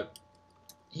 8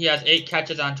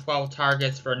 catches on 12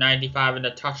 targets for 95 and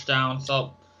a touchdown.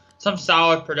 So some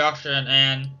solid production.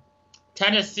 And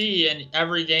Tennessee in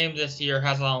every game this year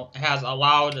has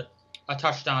allowed a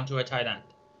touchdown to a tight end.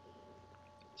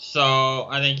 So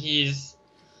I think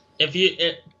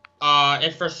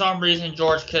if for some reason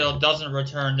George Kittle doesn't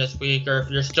return this week, or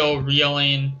if you're still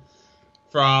reeling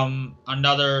from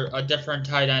a different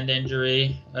tight end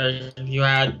injury, or if you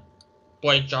had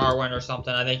Blake Jarwin or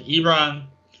something, I think Ebron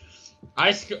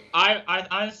I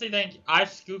honestly think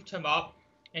I've scooped him up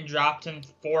and dropped him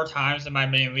 4 times in my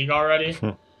main league already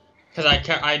because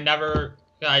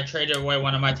I traded away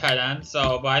one of my tight ends.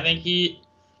 So, but I think he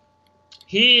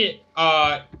he's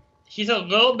a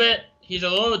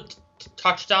little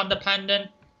touchdown dependent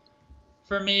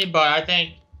for me, but I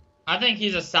think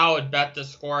he's a solid bet to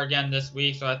score again this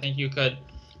week. So I think you could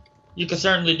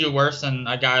certainly do worse than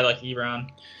a guy like Ebron.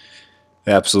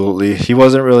 Absolutely. He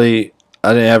wasn't really.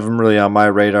 I didn't have him really on my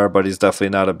radar, but he's definitely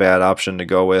not a bad option to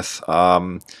go with.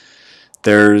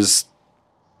 There's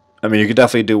I mean, you could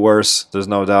definitely do worse. There's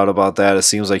no doubt about that. It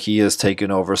seems like he has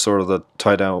taken over sort of the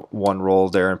tight end one role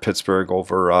there in Pittsburgh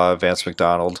over Vance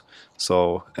McDonald.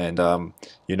 So, and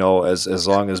as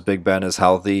long as Big Ben is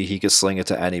healthy, he could sling it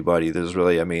to anybody. There's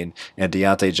really, I mean, and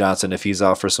Deontay Johnson, if he's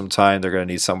out for some time, they're going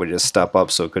to need somebody to step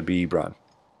up. So it could be Ebron.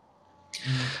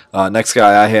 Next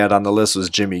guy I had on the list was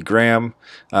Jimmy Graham.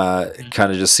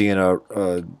 Kind of just seeing a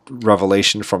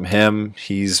revelation from him.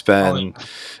 It's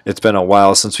been a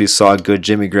while since we saw good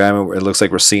Jimmy Graham. It looks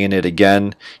like we're seeing it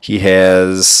again. He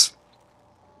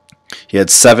had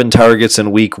 7 targets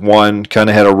in week 1, kind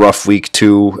of had a rough week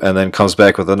 2, and then comes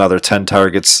back with another 10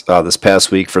 targets this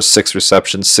past week for 6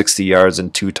 receptions, 60 yards,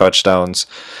 and 2 touchdowns.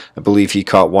 I believe he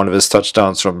caught one of his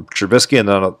touchdowns from Trubisky and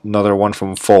then another one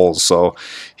from Foles. So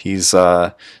he's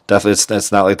definitely,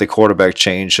 it's not like the quarterback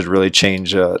change should really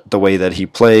change the way that he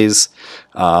plays.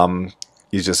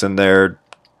 He's just in there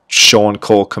showing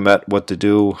Cole Kmet what to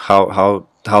do, how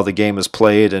the game is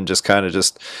played, and just kind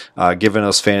of giving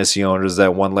us fantasy owners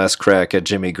that one last crack at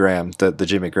Jimmy Graham, the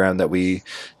Jimmy Graham that we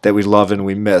love and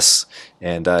we miss.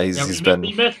 And he's been.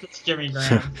 We missed this Jimmy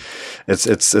Graham.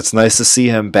 It's nice to see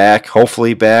him back,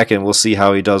 hopefully back, and we'll see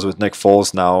how he does with Nick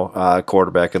Foles now,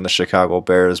 quarterback in the Chicago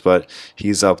Bears. But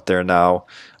he's up there now.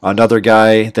 Another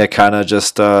guy that kind of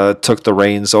just took the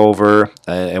reins over,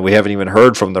 and we haven't even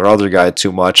heard from their other guy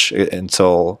too much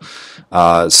until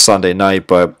Sunday night.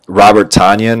 But Robert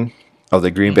Tonyan of the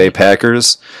Green Bay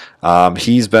Packers,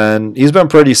 he's been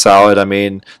pretty solid. I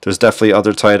mean, there's definitely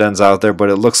other tight ends out there, but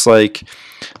it looks like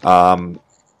Aaron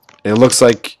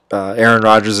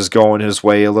Rodgers is going his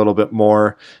way a little bit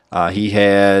more. He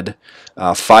had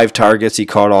 5 targets. He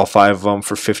caught all 5 of them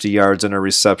for 50 yards and a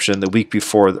reception. The week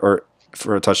before, or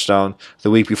for a touchdown.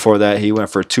 The week before that, he went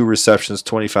for 2 receptions,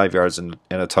 25 yards, and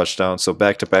a touchdown. So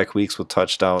back-to-back weeks with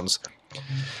touchdowns.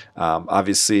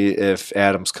 Obviously, if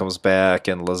Adams comes back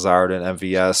and Lazard and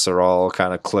MVS are all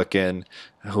kind of clicking,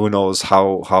 who knows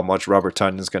how much Robert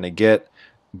Tonyan's going to get.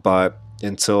 But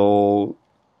until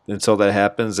that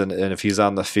happens, and if he's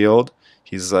on the field,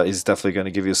 he's definitely going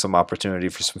to give you some opportunity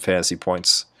for some fantasy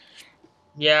points.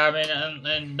 Yeah, I mean,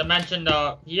 and to mention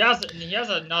he has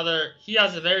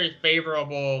a very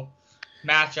favorable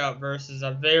matchup versus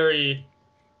a very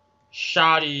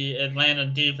shoddy Atlanta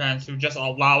defense who just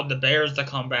allowed the Bears to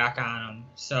come back on him.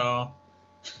 So,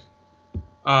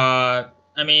 I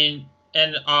mean,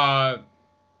 and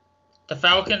the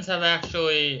Falcons have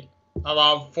actually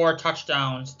allowed 4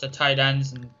 touchdowns to tight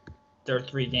ends in their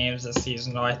 3 games this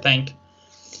season. Though I think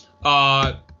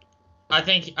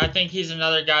he's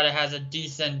another guy that has a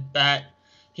decent bet.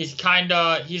 He's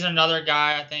another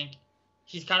guy. I think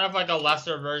he's kind of like a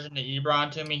lesser version of Ebron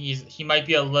to me. He might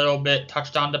be a little bit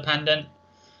touchdown dependent,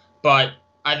 but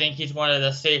I think he's one of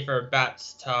the safer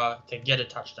bets to get a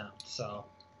touchdown. So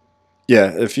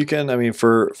yeah, if you can, I mean,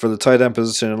 for the tight end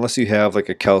position, unless you have like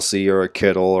a Kelsey or a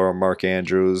Kittle or a Mark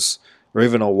Andrews or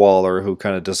even a Waller who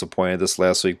kind of disappointed this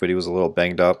last week, but he was a little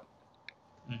banged up.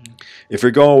 Mm-hmm. If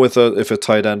you're going with a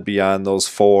tight end beyond those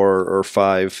 4 or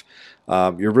 5,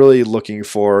 you're really looking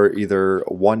for either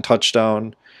 1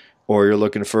 touchdown or you're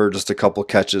looking for just a couple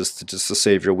catches to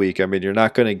save your week. I mean, you're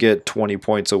not going to get 20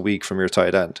 points a week from your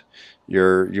tight end.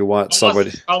 You want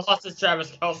somebody unless it's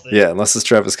Travis Kelce. Yeah, unless it's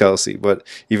Travis Kelce. But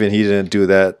even he didn't do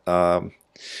that.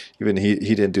 Even he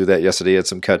didn't do that yesterday. He had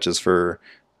some catches for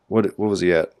what was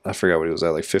he at? I forgot what he was at.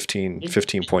 Like 15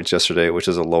 points yesterday, which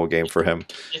is a low game for him.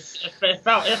 It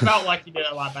felt like he did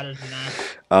a lot better than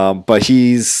that.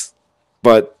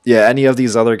 But yeah, any of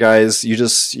these other guys,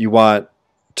 you want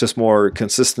just more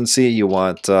consistency. You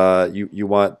want you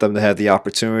want them to have the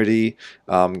opportunity.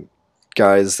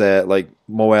 Guys that like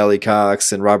Mo Alley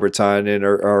Cox and Robert Tonyan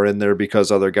are in there because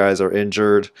other guys are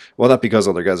injured. Well, not because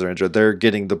other guys are injured. They're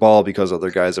getting the ball because other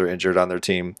guys are injured on their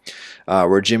team.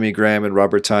 Where Jimmy Graham and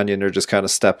Robert Tonyan are just kind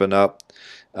of stepping up.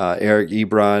 Eric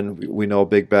Ebron, we know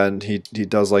Big Ben, he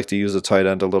does like to use the tight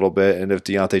end a little bit, and if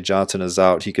Deontay Johnson is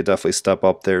out, he could definitely step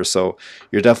up there. So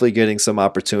you're definitely getting some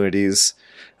opportunities.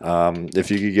 If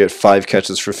you could get 5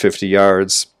 catches for 50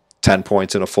 yards, 10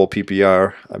 points in a full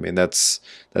PPR, I mean, that's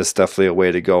definitely a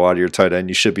way to go out of your tight end.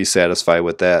 You should be satisfied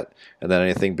with that. And then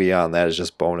anything beyond that is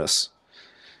just bonus.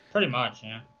 Pretty much,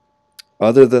 yeah.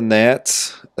 Other than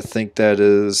that, I think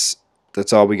that's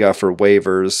all we got for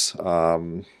waivers.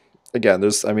 Again,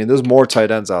 there's more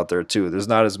tight ends out there too. There's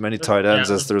not as many tight Yeah, ends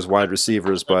as there's wide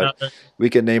receivers, there's but other. we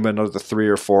can name another 3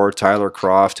 or 4. Tyler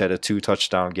Croft had a 2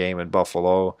 touchdown game in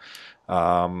Buffalo.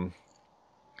 Um,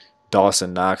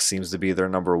 Dawson Knox seems to be their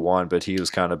number one, but he was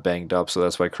kind of banged up, so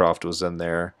that's why Croft was in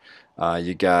there.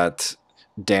 You got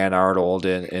Dan Arnold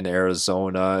in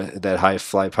Arizona, that high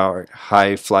fly powered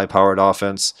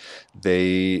offense.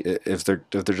 If they're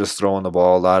just throwing the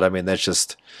ball a lot, I mean that's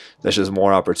just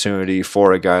more opportunity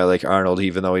for a guy like Arnold,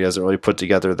 even though he hasn't really put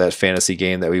together that fantasy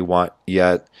game that we want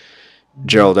yet.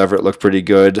 Gerald Everett looked pretty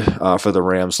good for the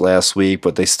Rams last week,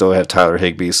 but they still have Tyler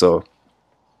Higbee, so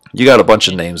you got a bunch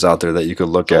of names out there that you could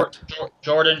look at.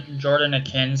 Jordan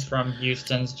Akins from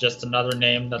Houston's just another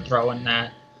name to throw in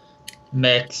that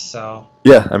mix. So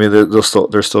Yeah, I mean they're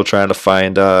still trying to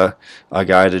find a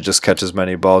guy to just catch as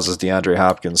many balls as DeAndre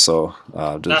Hopkins, so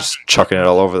they're just chucking it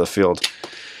all over the field.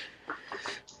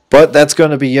 But that's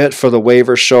going to be it for the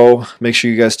waiver show. Make sure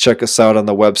you guys check us out on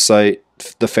the website,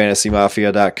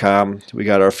 thefantasymafia.com. We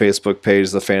got our Facebook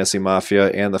page, The Fantasy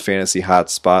Mafia, and The Fantasy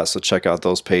Hotspot, so check out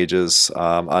those pages.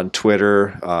 On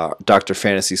Twitter, Dr.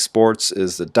 Fantasy Sports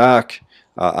is the doc.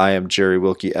 I am Jerry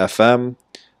Wilkie FM.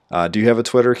 Do you have a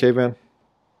Twitter, Caveman?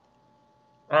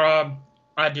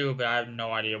 I do, but I have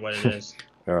no idea what it is.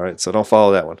 All right, so don't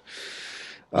follow that one.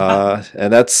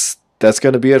 And that's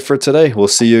going to be it for today. We'll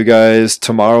see you guys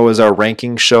tomorrow. Is our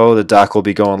ranking show. The doc will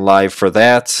be going live for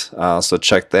that, so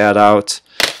check that out.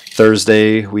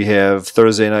 Thursday we have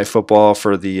Thursday night football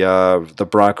for the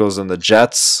Broncos and the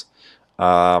Jets.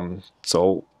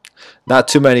 So not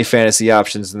too many fantasy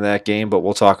options in that game, but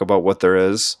we'll talk about what there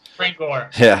is. Frank Gore.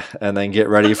 Yeah, and then get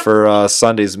ready for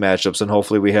Sunday's matchups, and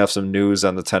hopefully we have some news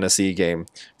on the Tennessee game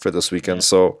for this weekend.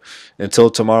 So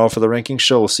until tomorrow for the ranking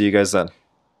show, we'll see you guys then.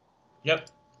 Yep.